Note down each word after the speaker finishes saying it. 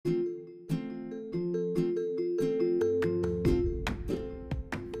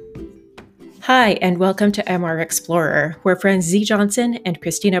Hi, and welcome to MR Explorer, where friends Z Johnson and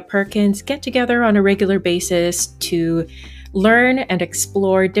Christina Perkins get together on a regular basis to learn and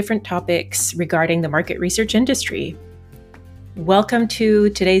explore different topics regarding the market research industry. Welcome to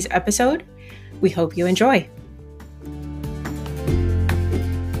today's episode. We hope you enjoy.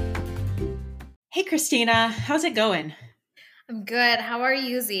 Hey, Christina, how's it going? I'm good. How are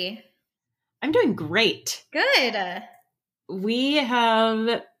you, Z? I'm doing great. Good. We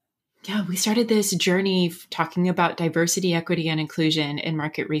started this journey talking about diversity, equity, and inclusion in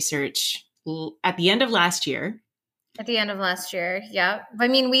market research at the end of last year. At the end of last year, yeah. I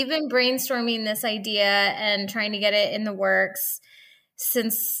mean, we've been brainstorming this idea and trying to get it in the works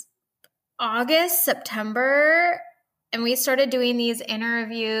since August, September, and we started doing these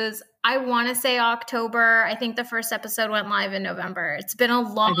interviews. I want to say October. I think the first episode went live in November. It's been a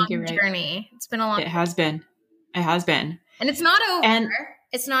long journey. It's been a long. It has been. It has been. And it's not over. And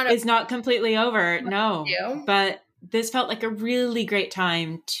it's not completely over. No. But this felt like a really great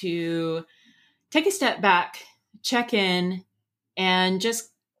time to take a step back, check in, and just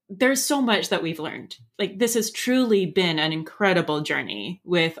there's so much that we've learned. Like, this has truly been an incredible journey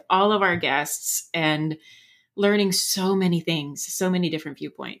with all of our guests and learning so many things, so many different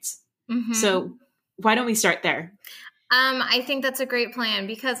viewpoints. Mm-hmm. So why don't we start there? I think that's a great plan,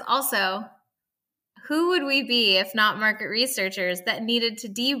 because also, who would we be if not market researchers that needed to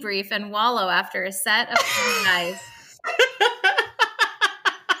debrief and wallow after a set of guys?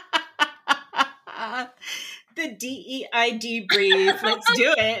 The DEI debrief. Let's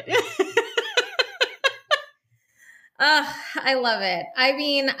do it. I love it. I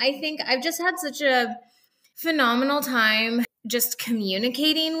mean, I think I've just had such a phenomenal time just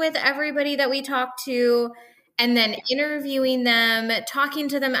communicating with everybody that we talk to, and then interviewing them, talking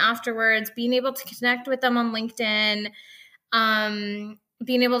to them afterwards, being able to connect with them on LinkedIn,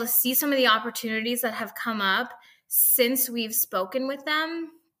 being able to see some of the opportunities that have come up since we've spoken with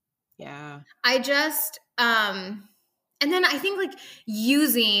them. Yeah. I just, and then I think like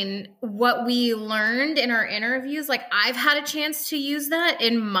using what we learned in our interviews, like I've had a chance to use that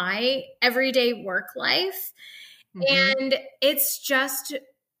in my everyday work life. Mm-hmm. And it's just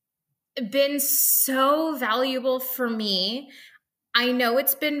been so valuable for me. I know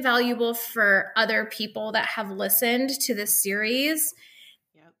it's been valuable for other people that have listened to this series.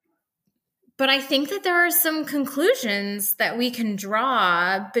 Yep. But I think that there are some conclusions that we can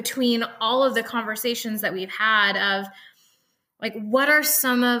draw between all of the conversations that we've had of, like, what are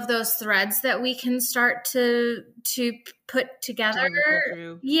some of those threads that we can start to put together?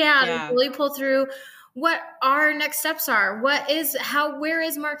 Really pull through what our next steps are. Where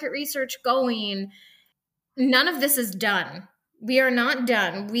is market research going? None of this is done. We are not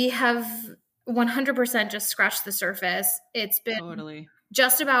done. We have 100% just scratched the surface. It's been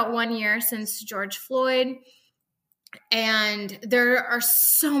just about 1 year since George Floyd. And there are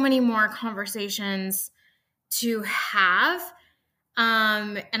so many more conversations to have.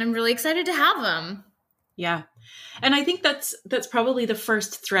 And I'm really excited to have them. Yeah. And I think that's probably the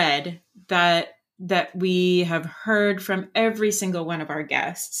first thread that we have heard from every single one of our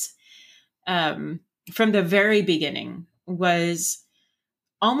guests, from the very beginning, was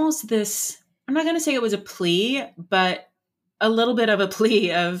almost this, I'm not going to say it was a plea, but a little bit of a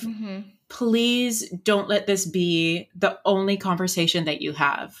plea of, please don't let this be the only conversation that you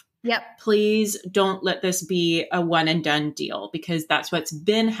have. Yep. Please don't let this be a one and done deal, because that's what's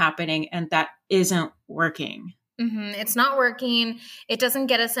been happening and that isn't working. Mm-hmm. It's not working. It doesn't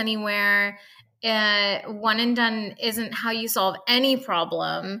get us anywhere. One and done isn't how you solve any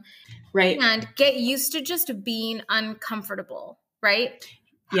problem. Right. And get used to just being uncomfortable, right?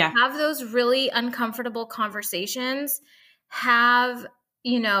 Yeah. Have those really uncomfortable conversations. Have,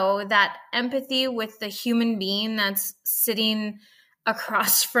 that empathy with the human being that's sitting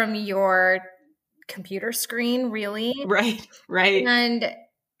across from your computer screen, really. Right. And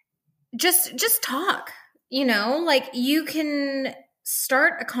just talk, like you can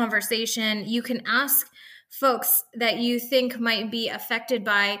start a conversation. You can ask folks that you think might be affected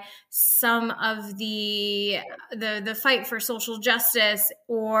by some of the fight for social justice,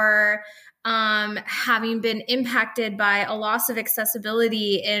 or having been impacted by a loss of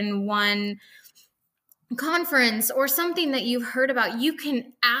accessibility in one conference or something that you've heard about. You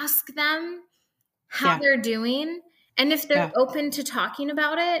can ask them how they're doing. And if they're open to talking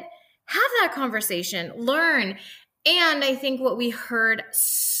about it, have that conversation, learn. And I think what we heard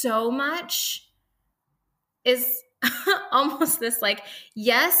so much is almost this, like,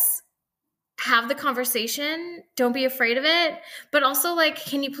 yes, have the conversation. Don't be afraid of it. But also, like,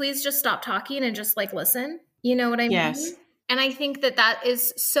 can you please just stop talking and just, like, listen? You know what I mean? And I think that that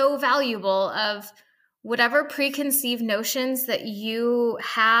is so valuable of whatever preconceived notions that you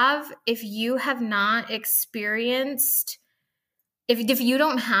have, if you have not experienced, if you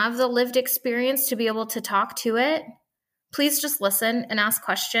don't have the lived experience to be able to talk to it, please just listen and ask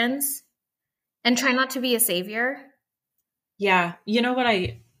questions and try not to be a savior. Yeah. You know what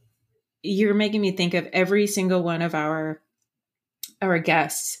you're making me think of every single one of our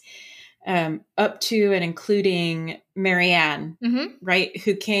guests, up to and including Marianne, right?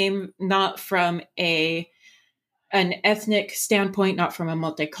 Who came not from an ethnic standpoint, not from a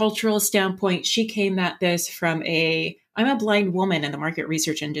multicultural standpoint. She came at this from I'm a blind woman in the market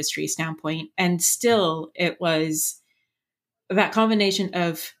research industry standpoint. And still it was that combination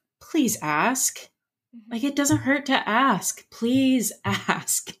of please ask. Like, it doesn't hurt to ask. Please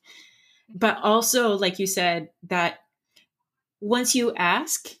ask. But also, like you said, that once you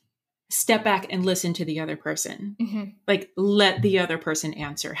ask, step back and listen to the other person. Like, let the other person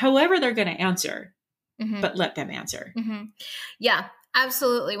answer, however they're going to answer, but let them answer. Yeah,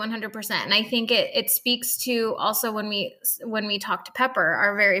 absolutely. 100%. And I think it speaks to also when we talked to Pepper,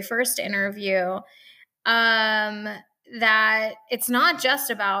 our very first interview, that it's not just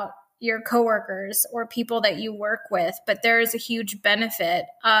about your coworkers or people that you work with, but there is a huge benefit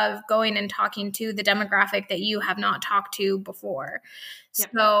of going and talking to the demographic that you have not talked to before. Yep.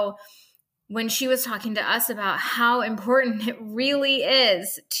 So when she was talking to us about how important it really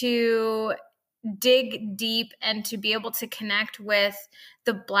is to dig deep and to be able to connect with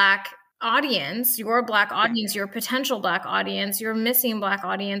the Black audience, your Black audience, your potential Black audience, your missing Black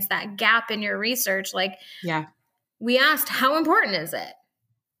audience, that gap in your research, like, we asked, how important is it?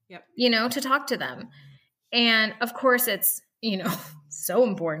 To talk to them. And of course it's, so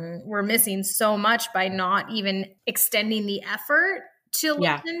important. We're missing so much by not even extending the effort to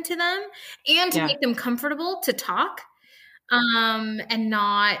listen to them and to make them comfortable to talk, and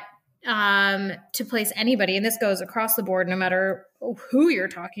not to place anybody. And this goes across the board, no matter who you're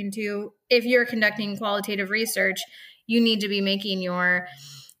talking to. If you're conducting qualitative research, you need to be making your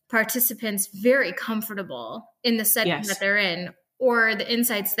participants very comfortable in the setting that they're in, or the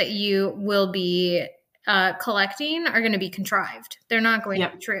insights that you will be collecting are going to be contrived. They're not going to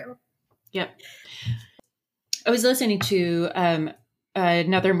be true. Yep. I was listening to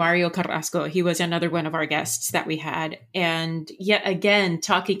another Mario Carrasco. He was another one of our guests that we had. And yet again,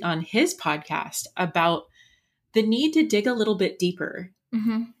 talking on his podcast about the need to dig a little bit deeper.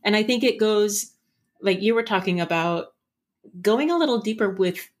 And I think it goes, like you were talking about, going a little deeper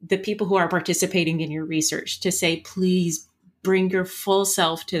with the people who are participating in your research to say, please bring your full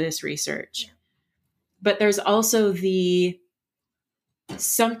self to this research. But there's also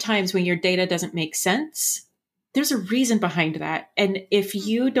sometimes when your data doesn't make sense, there's a reason behind that. And if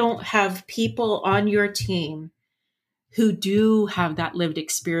you don't have people on your team who do have that lived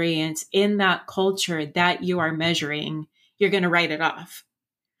experience in that culture that you are measuring, you're going to write it off.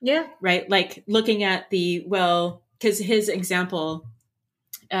 Yeah. Right. Like looking at because his example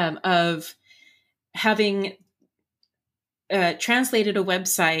of having translated a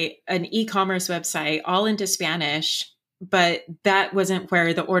website, an e-commerce website, all into Spanish, but that wasn't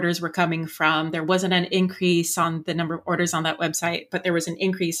where the orders were coming from. There wasn't an increase on the number of orders on that website, but there was an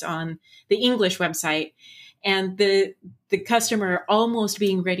increase on the English website. And the customer almost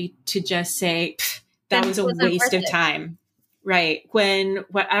being ready to just say, that was a waste of time. Right. When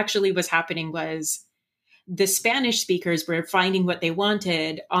what actually was happening was the Spanish speakers were finding what they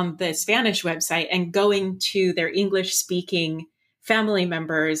wanted on the Spanish website and going to their English speaking family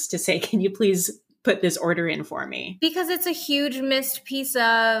members to say, can you please put this order in for me? Because it's a huge missed piece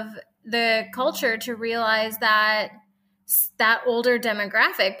of the culture to realize that older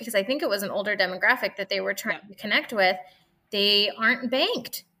demographic, because I think it was an older demographic that they were trying to connect with, they aren't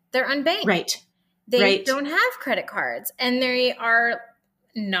banked. They're unbanked. Right. They don't have credit cards, and they are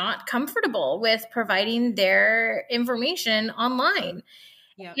not comfortable with providing their information online.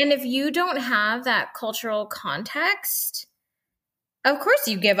 Yep. And if you don't have that cultural context, of course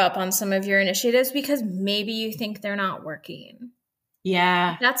you give up on some of your initiatives because maybe you think they're not working.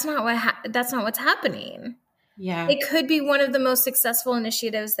 Yeah. That's not what's happening. Yeah. It could be one of the most successful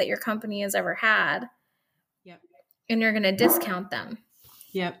initiatives that your company has ever had. Yep. And you're going to discount them.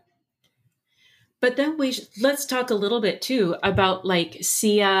 Yep. But then let's talk a little bit too about like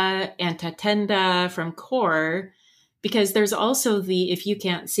Sia and Tatenda from CORE, because there's also if you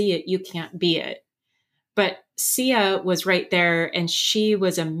can't see it, you can't be it. But Sia was right there and she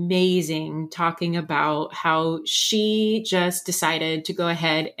was amazing, talking about how she just decided to go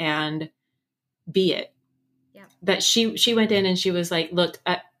ahead and be it. That she went in and she was like, look,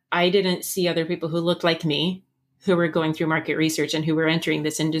 I didn't see other people who looked like me. who were going through market research and who were entering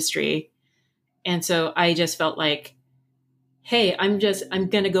this industry. And so I just felt like, hey, I'm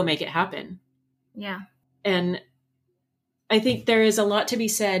going to go make it happen. Yeah. And I think there is a lot to be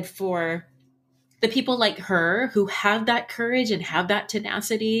said for the people like her who have that courage and have that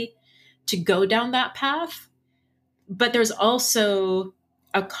tenacity to go down that path. But there's also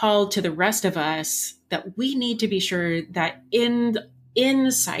a call to the rest of us that we need to be sure that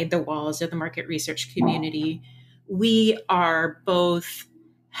inside the walls of the market research community, we are both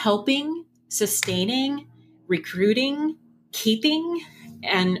helping, sustaining, recruiting, keeping,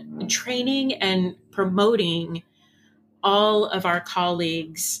 and training and promoting all of our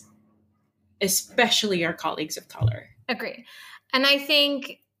colleagues, especially our colleagues of color. Agreed. And I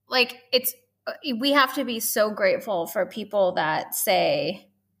think like we have to be so grateful for people that say,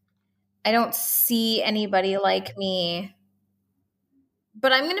 I don't see anybody like me,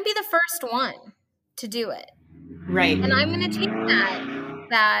 but I'm going to be the first one to do it. Right. And I'm going to take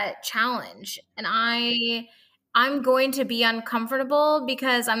that challenge. And I'm going to be uncomfortable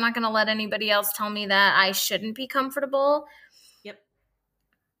because I'm not going to let anybody else tell me that I shouldn't be comfortable. Yep.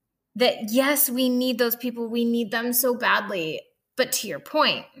 That yes, we need those people. We need them so badly. But to your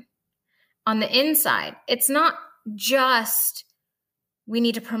point, on the inside, it's not just we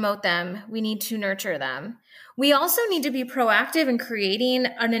need to promote them. We need to nurture them. We also need to be proactive in creating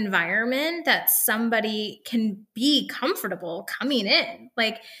an environment that somebody can be comfortable coming in.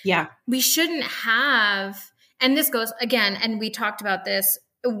 Like, yeah, we shouldn't have, and this goes again, and we talked about this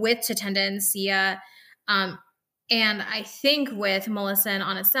with Tatenda and Sia, and I think with Melissa and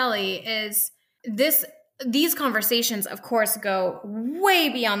Anaselli, is these conversations, of course, go way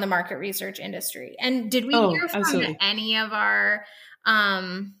beyond the market research industry. And did we hear from absolutely. any of our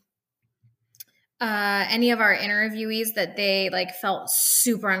interviewees that they like felt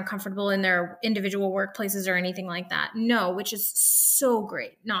super uncomfortable in their individual workplaces or anything like that? No, which is so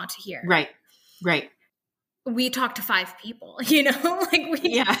great not to hear. Right. We talked to 5 people, yeah.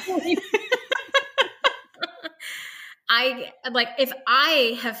 If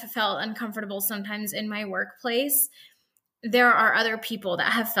I have felt uncomfortable sometimes in my workplace, there are other people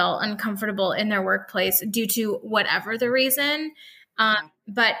that have felt uncomfortable in their workplace due to whatever the reason.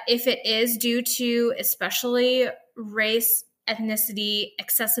 But if it is due to especially race, ethnicity,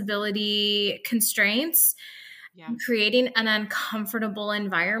 accessibility constraints, creating an uncomfortable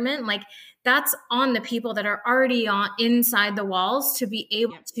environment, like that's on the people that are already inside the walls to be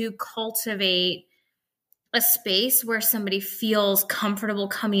able to cultivate a space where somebody feels comfortable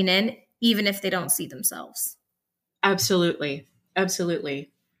coming in, even if they don't see themselves. Absolutely.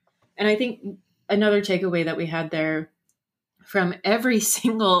 And I think another takeaway that we had there from every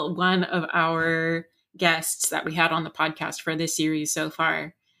single one of our guests that we had on the podcast for this series so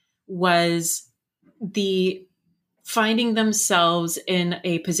far was the finding themselves in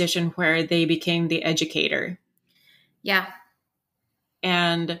a position where they became the educator. Yeah.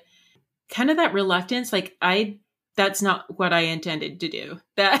 And kind of that reluctance, like that's not what I intended to do.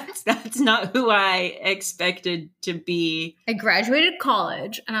 That's not who I expected to be. I graduated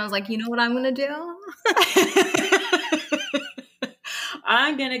college and I was like, you know what I'm going to do?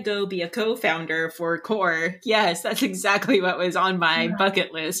 I'm going to go be a co-founder for CORE. Yes, that's exactly what was on my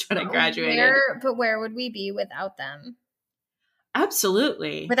bucket list when I graduated. But where would we be without them?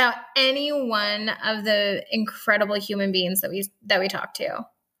 Absolutely. Without any one of the incredible human beings that we talked to.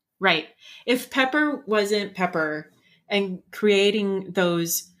 Right. If Pepper wasn't Pepper and creating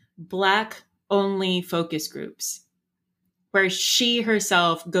those Black only focus groups where she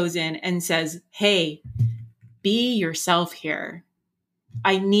herself goes in and says, hey, be yourself here.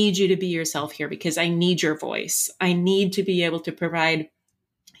 I need you to be yourself here because I need your voice. I need to be able to provide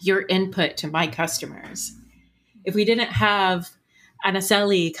your input to my customers. If we didn't have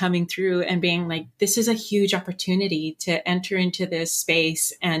Anaselli coming through and being like, this is a huge opportunity to enter into this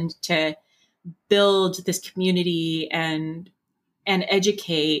space and to build this community and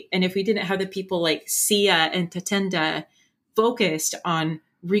educate. And if we didn't have the people like Sia and Tatenda focused on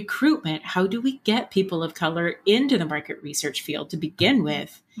recruitment, how do we get people of color into the market research field to begin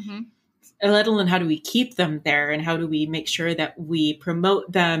with? Mm-hmm. Let alone how do we keep them there and how do we make sure that we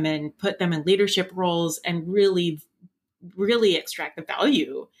promote them and put them in leadership roles and really extract the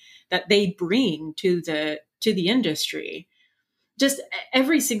value that they bring to the industry. Just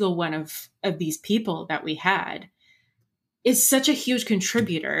every single one of these people that we had is such a huge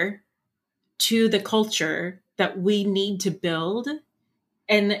contributor to the culture that we need to build.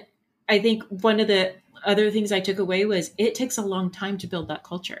 And I think one of the other things I took away was it takes a long time to build that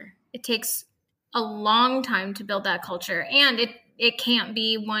culture. It takes a long time to build that culture. And it can't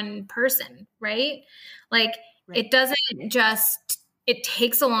be one person, right? Like Right. It doesn't just, it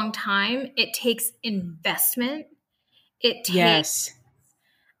takes a long time. It takes investment. It takes Yes.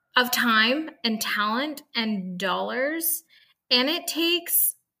 of time and talent and dollars. And it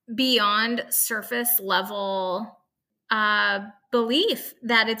takes beyond surface level belief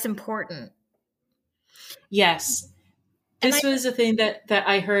that it's important. Yes. This was a thing that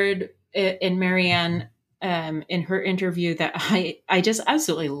I heard in Marianne in her interview that I just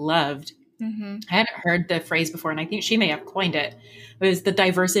absolutely loved. Mm-hmm. I hadn't heard the phrase before, and I think she may have coined it. It was the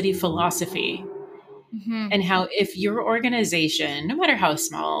diversity philosophy. Mm-hmm. And how if your organization, no matter how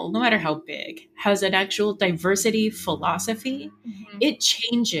small, no matter how big, has an actual diversity philosophy, Mm-hmm. it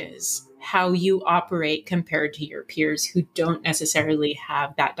changes how you operate compared to your peers who don't necessarily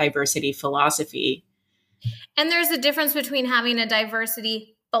have that diversity philosophy. And there's a difference between having a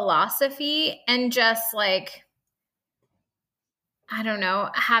diversity philosophy and just like, I don't know,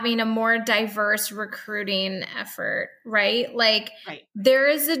 having a more diverse recruiting effort, right? Like, Right. There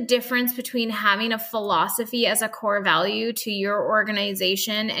is a difference between having a philosophy as a core value to your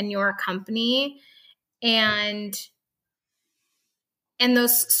organization and your company and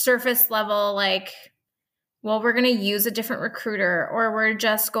those surface level, like, well, we're going to use a different recruiter, or we're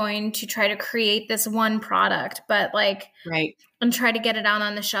just going to try to create this one product, but like, Right. and try to get it out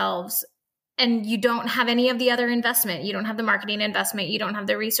on the shelves. And you don't have any of the other investment. You don't have the marketing investment. You don't have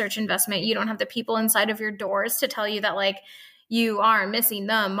the research investment. You don't have the people inside of your doors to tell you that like you are missing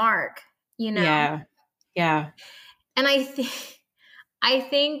the mark, you know? Yeah. Yeah. And I think,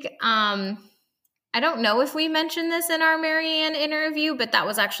 I don't know if we mentioned this in our Marianne interview, but that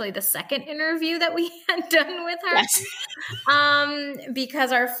was actually the second interview that we had done with her. Yes.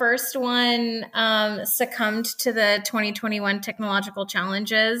 Because our first one succumbed to the 2021 technological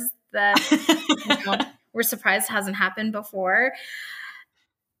challenges that we're surprised hasn't happened before.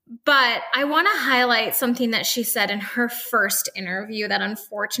 But I want to highlight something that she said in her first interview that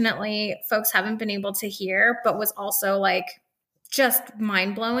unfortunately folks haven't been able to hear, but was also like just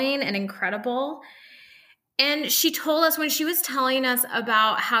mind-blowing and incredible. And she told us when she was telling us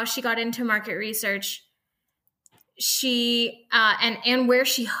about how she got into market research, she and where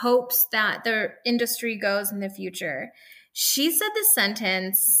she hopes that the industry goes in the future. She said the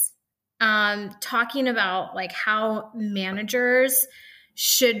sentence talking about like how managers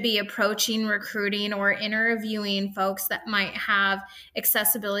should be approaching recruiting or interviewing folks that might have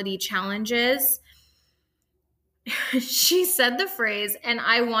accessibility challenges. She said the phrase, and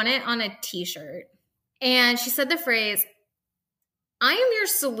I want it on a t-shirt. And she said the phrase, "I am your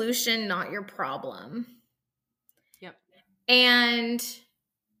solution, not your problem." Yep. And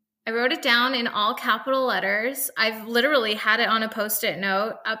I wrote it down in all capital letters. I've literally had it on a Post-it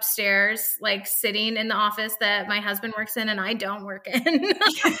note upstairs, like sitting in the office that my husband works in and I don't work in.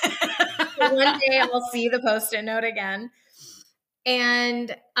 One day I'll see the Post-it note again.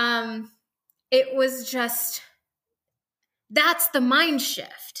 And it was just, that's the mind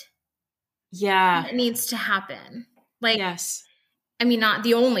shift. Yeah. That needs to happen. Like, yes. I mean, not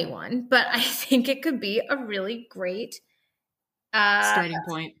the only one, but I think it could be a really great starting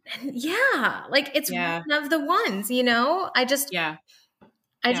point. Yeah. Like it's one of the ones, you know? I just loved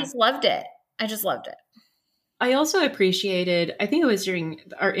it. I just loved it. I also appreciated, I think it was during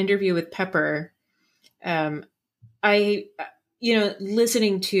our interview with Pepper, listening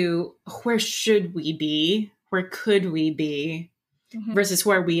to where should we be, where could we be, versus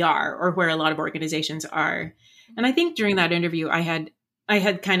where we are or where a lot of organizations are. And I think during that interview, I had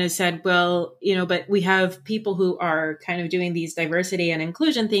kind of said, well, but we have people who are kind of doing these diversity and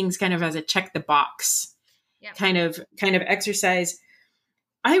inclusion things kind of as a check the box kind of exercise.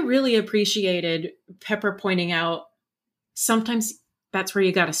 I really appreciated Pepper pointing out sometimes that's where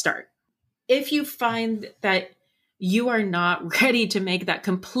you got to start. If you find that you are not ready to make that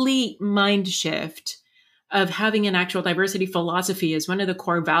complete mind shift of having an actual diversity philosophy as one of the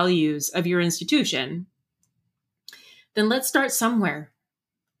core values of your institution, then let's start somewhere.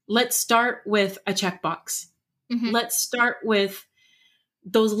 Let's start with a checkbox. Let's start with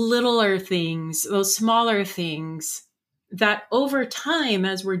those littler things, those smaller things that over time,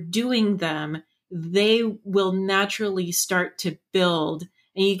 as we're doing them, they will naturally start to build.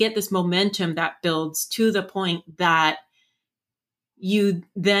 And you get this momentum that builds to the point that you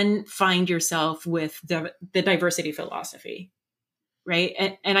then find yourself with the diversity philosophy.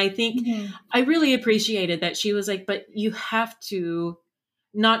 Right. And I think I really appreciated that she was like, but you have to,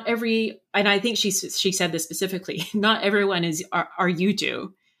 not every, and I think she said this specifically, not everyone are you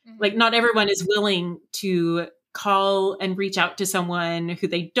two. Like not everyone is willing to call and reach out to someone who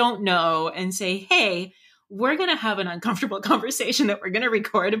they don't know and say, hey, we're going to have an uncomfortable conversation that we're going to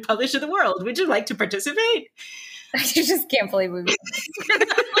record and publish to the world. Would you like to participate? I just can't believe we.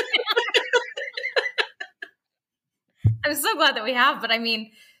 I'm so glad that we have, but I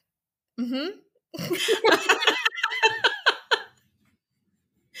mean, you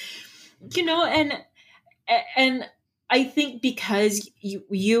know, and I think because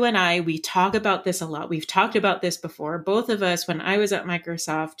you and I, we talk about this a lot. We've talked about this before. Both of us, when I was at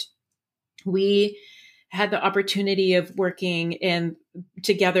Microsoft, we had the opportunity of working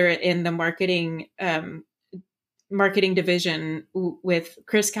together in the marketing division with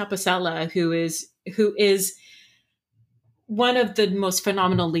Chris Capicella, who is one of the most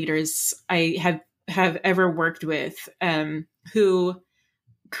phenomenal leaders I have ever worked with, who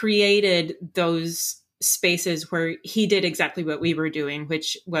created those spaces where he did exactly what we were doing,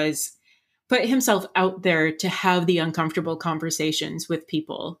 which was put himself out there to have the uncomfortable conversations with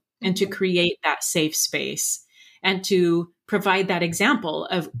people and to create that safe space and to provide that example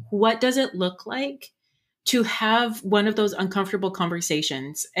of what does it look like to have one of those uncomfortable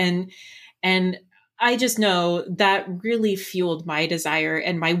conversations. And I just know that really fueled my desire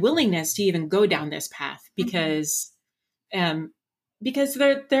and my willingness to even go down this path because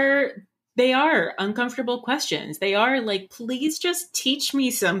they are uncomfortable questions. They are like, please just teach me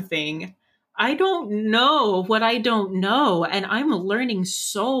something. I don't know what I don't know. And I'm learning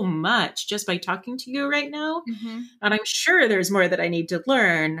so much just by talking to you right now. And I'm sure there's more that I need to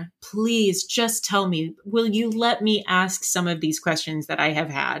learn. Please just tell me, will you let me ask some of these questions that I have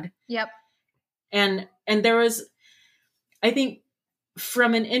had? Yep. And there was, I think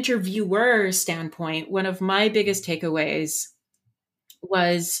from an interviewer standpoint, one of my biggest takeaways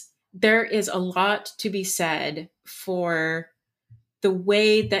was there is a lot to be said for the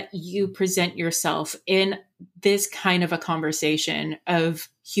way that you present yourself in this kind of a conversation of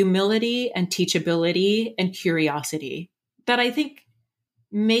humility and teachability and curiosity that I think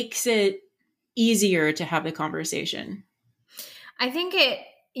makes it easier to have the conversation. I think it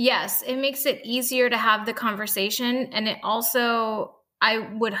makes it easier to have the conversation. And it also, I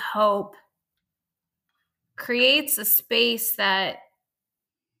would hope, creates a space that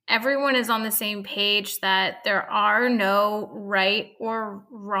everyone is on the same page, that there are no right or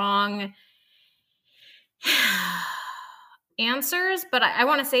wrong answers. But I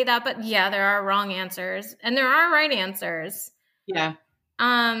want to say that, but yeah, there are wrong answers and there are right answers. Yeah.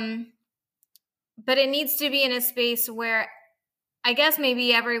 But it needs to be in a space where I guess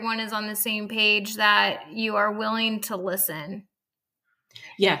maybe everyone is on the same page, that you are willing to listen.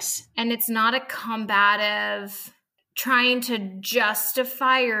 Yes. And it's not a combative trying to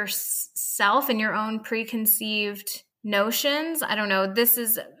justify yourself and your own preconceived notions. I don't know. This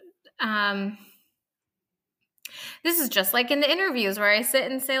is just like in the interviews where I sit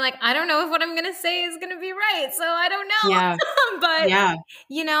and say, like, I don't know if what I'm going to say is going to be right. So I don't know. Yeah. But, yeah.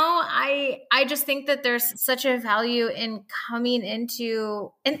 You know, I just think that there's such a value in coming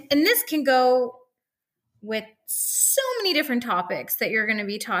into, and this can go with so many different topics that you're going to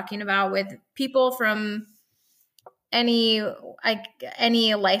be talking about with people from any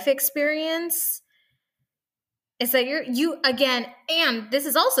life experience. Is that you again, and this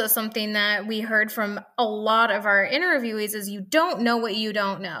is also something that we heard from a lot of our interviewees, is you don't know what you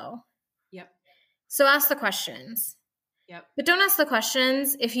don't know. Yep. So ask the questions. Yep. But don't ask the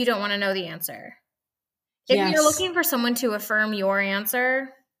questions if you don't want to know the answer. If you're looking for someone to affirm your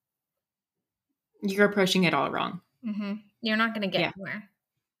answer, you're approaching it all wrong. You're not going to get anywhere.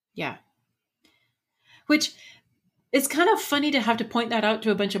 Yeah. Which is kind of funny to have to point that out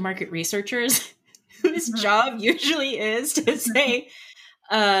to a bunch of market researchers whose job usually is to say,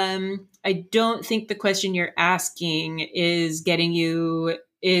 I don't think the question you're asking is going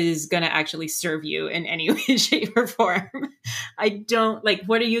to actually serve you in any way, shape, or form. I don't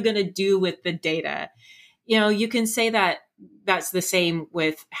what are you going to do with the data? You know, you can say that that's the same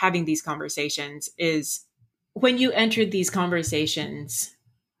with having these conversations. Is when you entered these conversations,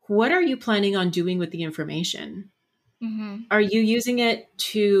 what are you planning on doing with the information? Are you using it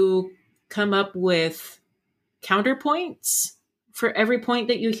to come up with counterpoints for every point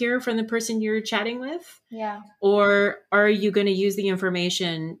that you hear from the person you're chatting with? Yeah. Or are you going to use the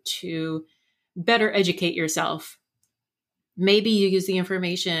information to better educate yourself? Maybe you use the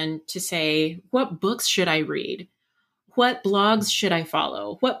information to say, what books should I read? What blogs should I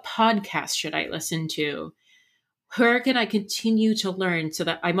follow? What podcasts should I listen to? Where can I continue to learn so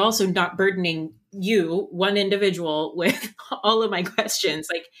that I'm also not burdening you, one individual, with all of my questions?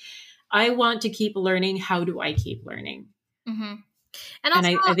 Like, I want to keep learning. How do I keep learning? And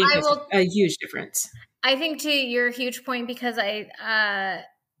also, I think that's a huge difference. I think to your huge point, because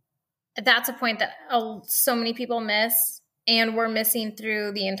that's a point that so many people miss, and we're missing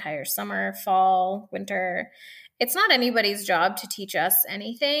through the entire summer, fall, winter. It's not anybody's job to teach us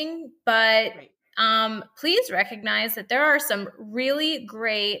anything, but please recognize that there are some really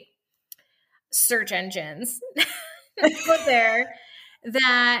great search engines out there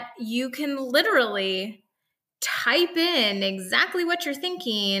that you can literally type in exactly what you're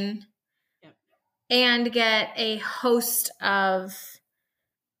thinking and get a host of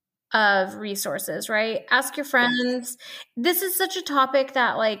resources, right? Ask your friends. This is such a topic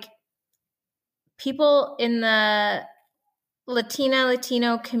that like people in the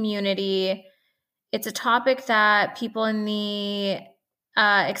Latino community, it's a topic that people in the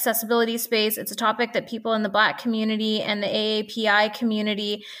accessibility space, it's a topic that people in the Black community and the AAPI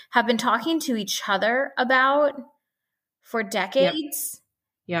community have been talking to each other about for decades.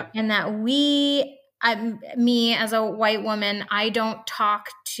 Yep. And that me as a white woman, I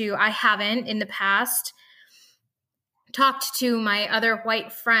haven't in the past talked to my other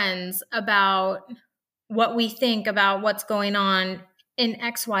white friends about what we think about what's going on in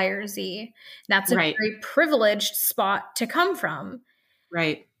X, Y, or Z. That's a very privileged spot to come from.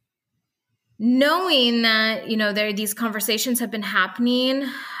 Right. Knowing that, these conversations have been happening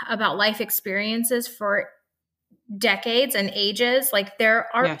about life experiences for decades and ages, like there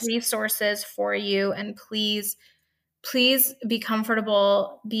are resources for you, and please be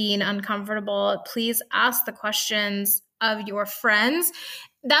comfortable being uncomfortable. Please ask the questions of your friends.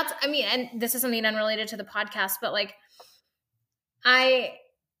 And this is something unrelated to the podcast, but like I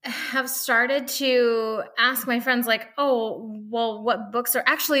have started to ask my friends like, oh, well, what books are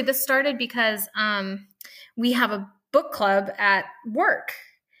actually, this started because we have a book club at work.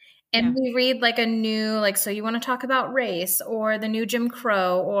 And we read like a new, like, so you want to talk about race or the new Jim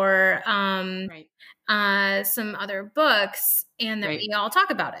Crow or some other books, and then we all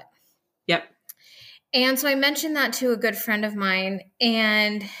talk about it. Yep. And so I mentioned that to a good friend of mine,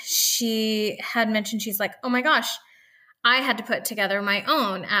 and she had mentioned, she's like, oh my gosh, I had to put together my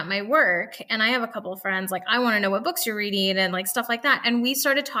own at my work. And I have a couple of friends, like, I want to know what books you're reading and like stuff like that. And we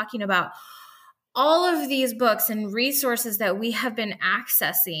started talking about all of these books and resources that we have been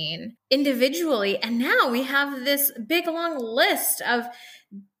accessing individually. And now we have this big, long list of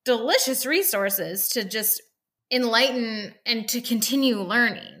delicious resources to just enlighten and to continue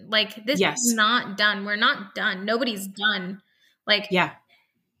learning. Like this is not done. We're not done. Nobody's done. Like,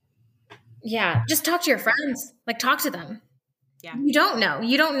 just talk to your friends, like talk to them. Yeah. You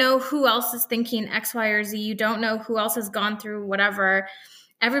don't know who else is thinking X, Y, or Z. You don't know who else has gone through whatever.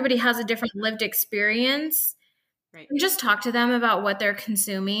 Everybody has a different lived experience. Right. And just talk to them about what they're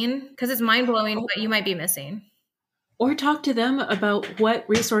consuming, because it's mind-blowing what you might be missing. Or talk to them about what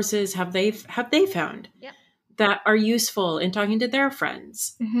resources have they found that are useful in talking to their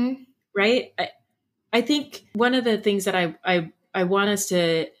friends. Mm-hmm. Right? I think one of the things that I want us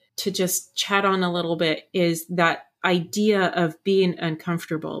to just chat on a little bit is that idea of being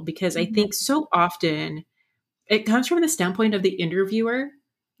uncomfortable, because I think so often it comes from the standpoint of the interviewer.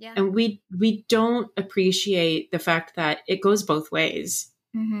 Yeah. And we don't appreciate the fact that it goes both ways.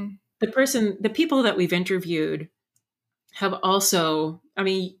 Mm-hmm. The people that we've interviewed have also,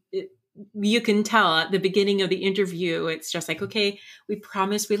 you can tell at the beginning of the interview, it's just like, okay, we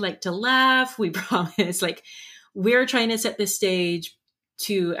promise we like to laugh. We promise, like, we're trying to set the stage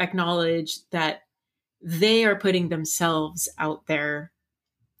to acknowledge that they are putting themselves out there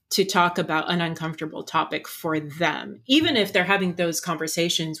to talk about an uncomfortable topic for them. Even if they're having those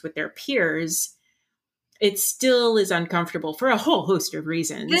conversations with their peers, it still is uncomfortable for a whole host of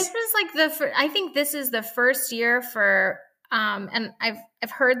reasons. This is like I think this is the first year for, and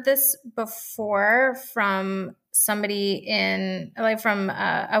I've heard this before from somebody from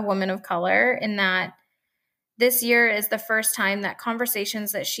a woman of color, in that this year is the first time that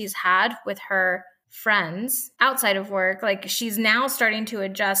conversations that she's had with her friends outside of work, like she's now starting to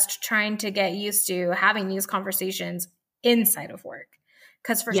adjust, trying to get used to having these conversations inside of work.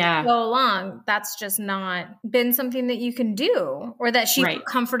 Because for so long, that's just not been something that you can do, or that she's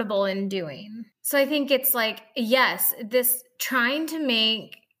comfortable in doing. So I think it's like, yes, this trying to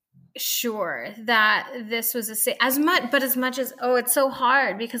make sure that this was as much as, it's so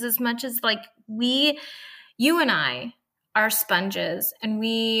hard, because as much as like you and I are sponges, and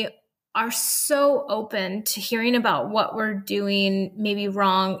we are so open to hearing about what we're doing, maybe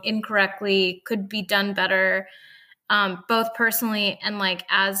wrong, incorrectly, could be done better, both personally and like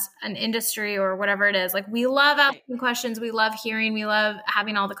as an industry or whatever it is. Like, we love asking questions. We love hearing. We love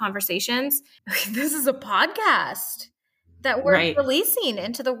having all the conversations. This is a podcast that we're releasing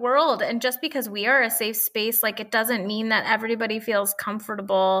into the world. And just because we are a safe space, like, it doesn't mean that everybody feels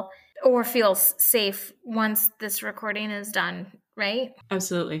comfortable or feel safe once this recording is done, right?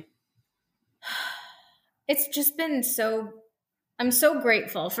 Absolutely. It's just been I'm so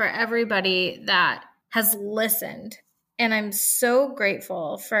grateful for everybody that has listened. And I'm so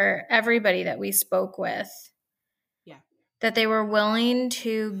grateful for everybody that we spoke with. Yeah. That they were willing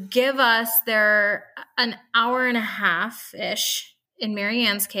to give us an hour and a half-ish, in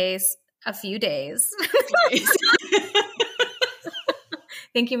Marianne's case, a few days.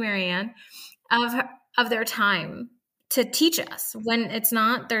 Thank you, Marianne, of their time to teach us when it's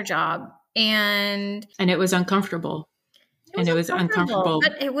not their job. And it was uncomfortable. But it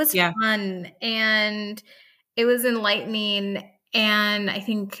was fun, and it was enlightening. And I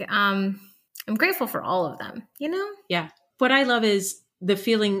think I'm grateful for all of them, Yeah. What I love is the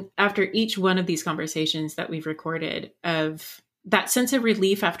feeling after each one of these conversations that we've recorded of that sense of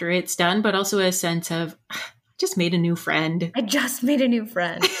relief after it's done, but also a sense of just made a new friend. I just made a new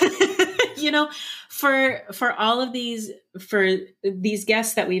friend. For all of these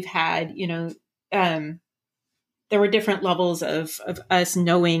guests that we've had, there were different levels of us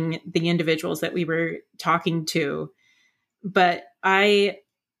knowing the individuals that we were talking to. But I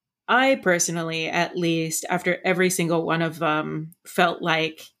personally, at least after every single one of them, felt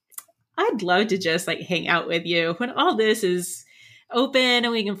like I'd love to just hang out with you when all this is open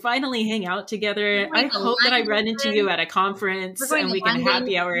and we can finally hang out together. I hope that I run into you at a conference and we can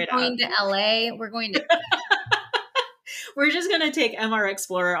happy hour it up. We're going to LA. We're going to... We're just going to take MR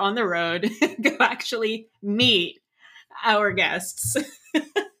Explorer on the road and go actually meet our guests.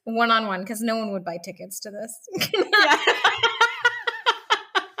 One-on-one, because no one would buy tickets to this.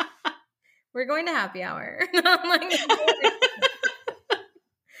 We're going to happy hour.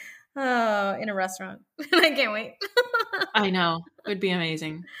 Oh, in a restaurant. I can't wait. I know. It would be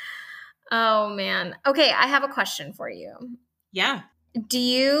amazing. Oh, man. Okay, I have a question for you. Yeah.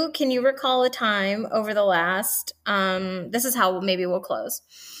 Can you recall a time over the last, this is how maybe we'll close.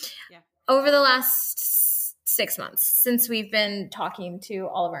 Yeah. Over the last 6 months since we've been talking to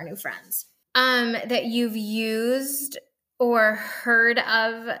all of our new friends, that you've used or heard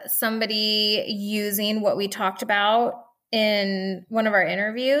of somebody using what we talked about in one of our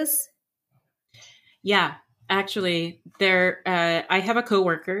interviews? Yeah, actually I have a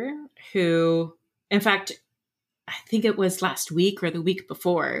coworker who, in fact, I think it was last week or the week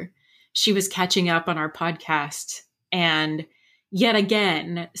before, she was catching up on our podcast and yet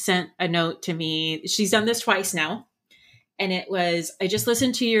again sent a note to me. She's done this twice now. And it was, I just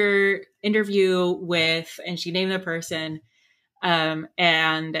listened to your interview with, and she named the person.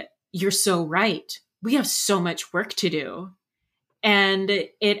 And you're so right. We have so much work to do. And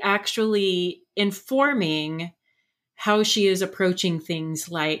it actually informing how she is approaching things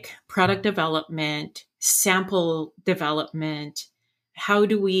like product development, sample development. How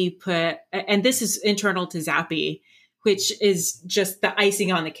do we and this is internal to Zappi, which is just the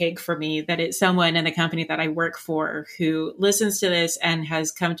icing on the cake for me, that it's someone in the company that I work for who listens to this and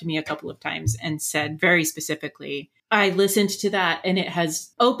has come to me a couple of times and said very specifically, I listened to that and it has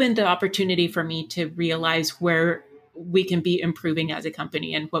opened the opportunity for me to realize where we can be improving as a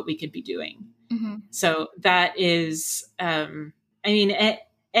company and what we could be doing. Mm-hmm. So that is,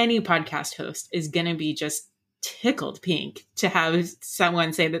 any podcast host is going to be just tickled pink to have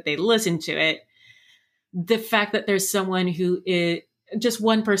someone say that they listened to it. The fact that there's someone who is just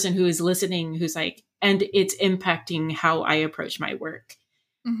one person who is listening, who's like, and it's impacting how I approach my work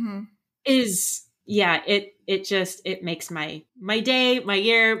is, it makes my day, my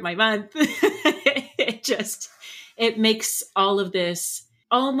year, my month. It makes all of this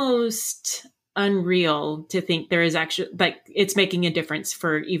almost unreal to think there is actually it's making a difference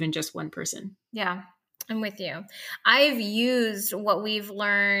for even just one person. Yeah, I'm with you. I've used what we've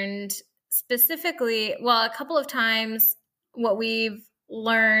learned specifically, a couple of times, what we've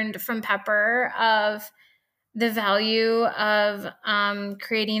learned from Pepper of the value of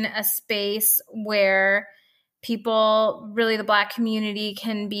creating a space where people, really the Black community,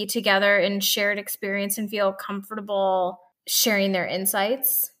 can be together in shared experience and feel comfortable sharing their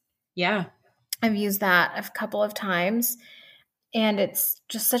insights. Yeah. I've used that a couple of times and it's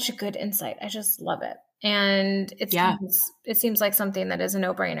just such a good insight. I just love it. And it seems like something that is a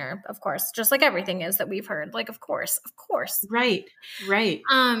no-brainer, of course, just like everything is that we've heard. Of course. Right.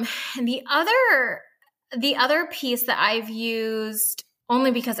 And the other piece that I've used, only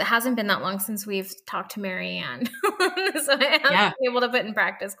because it hasn't been that long since we've talked to Marianne, so I haven't been able to put in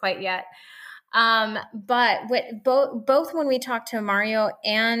practice quite yet. But both when we talked to Mario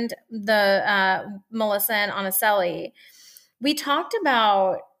and the Melissa and Anaselli, we talked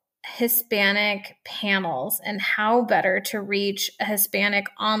about Hispanic panels and how better to reach a Hispanic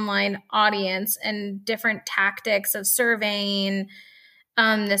online audience and different tactics of surveying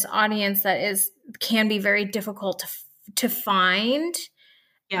this audience that can be very difficult to find.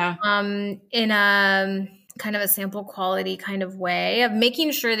 Yeah. In a kind of a sample quality kind of way of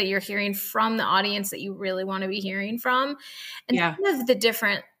making sure that you're hearing from the audience that you really want to be hearing from. And some of the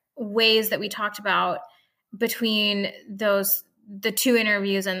different ways that we talked about between the 2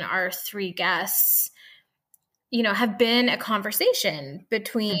 interviews and our 3 guests, have been a conversation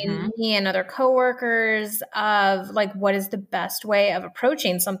between me and other coworkers of like, what is the best way of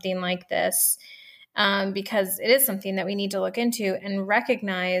approaching something like this? Because it is something that we need to look into and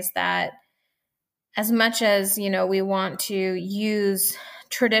recognize that as much as, we want to use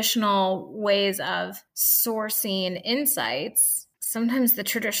traditional ways of sourcing insights, sometimes the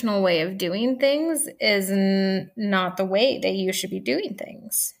traditional way of doing things is not the way that you should be doing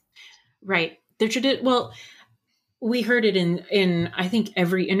things. Right. We heard it in I think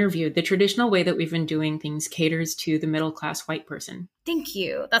every interview. The traditional way that we've been doing things caters to the middle-class white person. Thank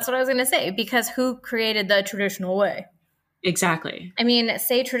you. That's what I was going to say, because who created the traditional way? Exactly. I mean,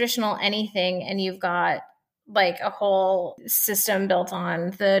 say traditional anything and you've got like a whole system built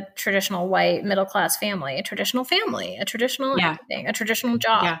on the traditional white middle-class family, a traditional everything, a traditional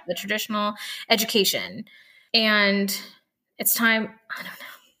job, the traditional education. And it's time, I don't know,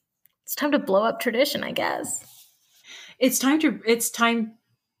 it's time to blow up tradition, I guess. It's time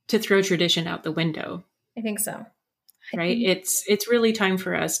to throw tradition out the window. I think so. Right? It's really time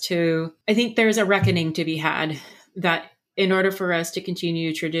for us to, I think there's a reckoning to be had that in order for us to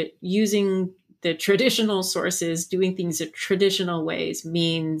continue using the traditional sources, doing things the traditional ways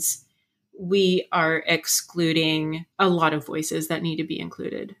means we are excluding a lot of voices that need to be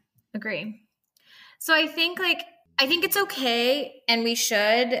included. Agree. So I think it's okay, and we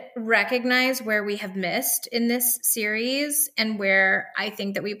should recognize where we have missed in this series and where I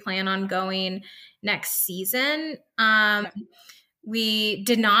think that we plan on going next season. We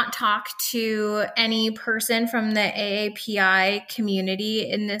did not talk to any person from the AAPI community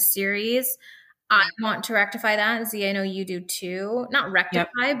in this series. I want to rectify that. Z, I know you do too. Not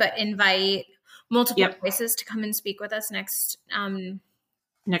rectify, but invite multiple voices to come and speak with us next time.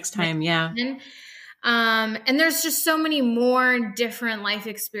 Yeah. And there's just so many more different life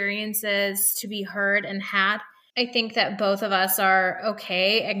experiences to be heard and had. I think that both of us are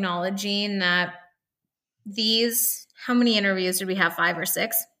okay acknowledging that how many interviews did we have? 5 or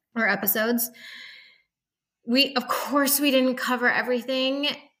 6 or episodes? Of course, we didn't cover everything,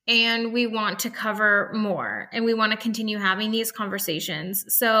 and we want to cover more, and we want to continue having these conversations.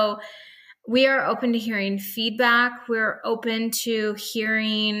 So we are open to hearing feedback. We're open to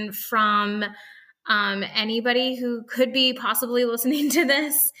hearing from anybody who could be possibly listening to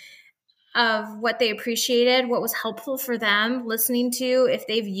this, of what they appreciated, what was helpful for them listening to, if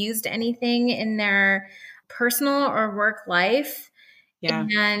they've used anything in their personal or work life. Yeah.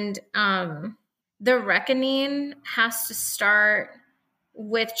 And the reckoning has to start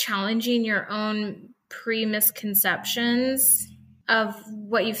with challenging your own pre-misconceptions of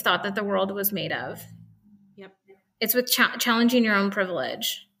what you've thought that the world was made of. Yep. It's with challenging your own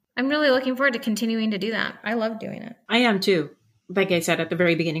privilege. I'm really looking forward to continuing to do that. I love doing it. I am too. Like I said at the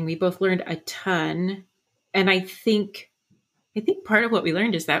very beginning, we both learned a ton. And I think part of what we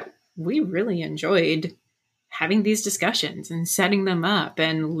learned is that we really enjoyed having these discussions and setting them up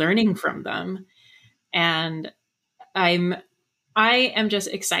and learning from them. And I am just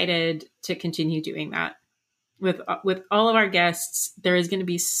excited to continue doing that with all of our guests. There is going to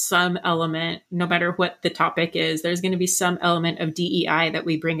be some element, no matter what the topic is, there's going to be some element of DEI that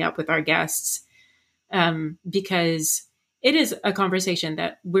we bring up with our guests, because it is a conversation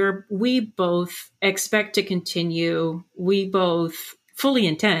that we both expect to continue. We both fully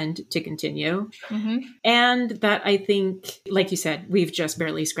intend to continue. Mm-hmm. And that I think, like you said, we've just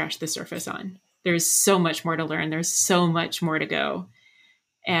barely scratched the surface on. There's so much more to learn. There's so much more to go.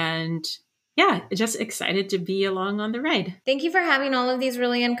 And yeah, just excited to be along on the ride. Thank you for having all of these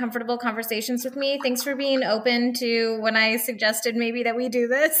really uncomfortable conversations with me. Thanks for being open to when I suggested maybe that we do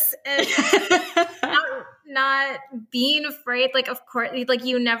this, and not being afraid. Like, of course, like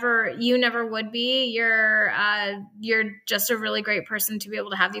you never would be. You're just a really great person to be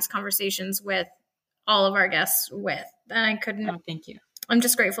able to have these conversations with all of our guests with. And I couldn't. Oh, thank you. I'm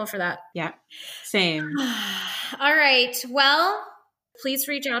just grateful for that. Yeah, same. All right. Well, please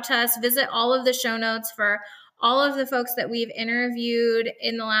reach out to us. Visit all of the show notes for all of the folks that we've interviewed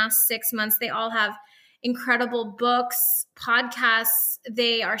in the last 6 months. They all have incredible books, podcasts.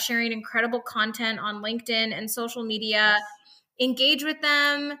 They are sharing incredible content on LinkedIn and social media. Engage with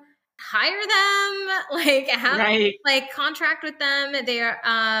them. hire them, like have Right. like contract with them.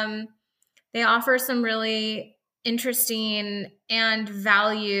 They offer some really interesting and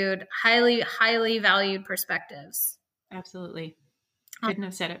valued, highly valued perspectives. Absolutely. Couldn't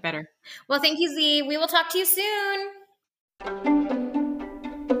have said it better. Well, thank you, Z. We will talk to you soon.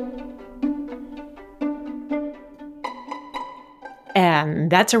 And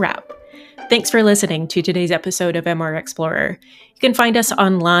that's a wrap. Thanks for listening to today's episode of MR Explorer. You can find us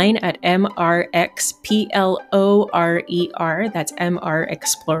online at mrxplorer, that's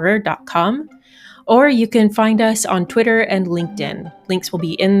mrexplorer.com, or you can find us on Twitter and LinkedIn. Links will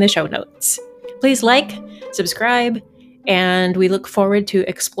be in the show notes. Please like, subscribe, and we look forward to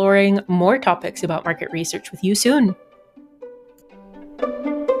exploring more topics about market research with you soon.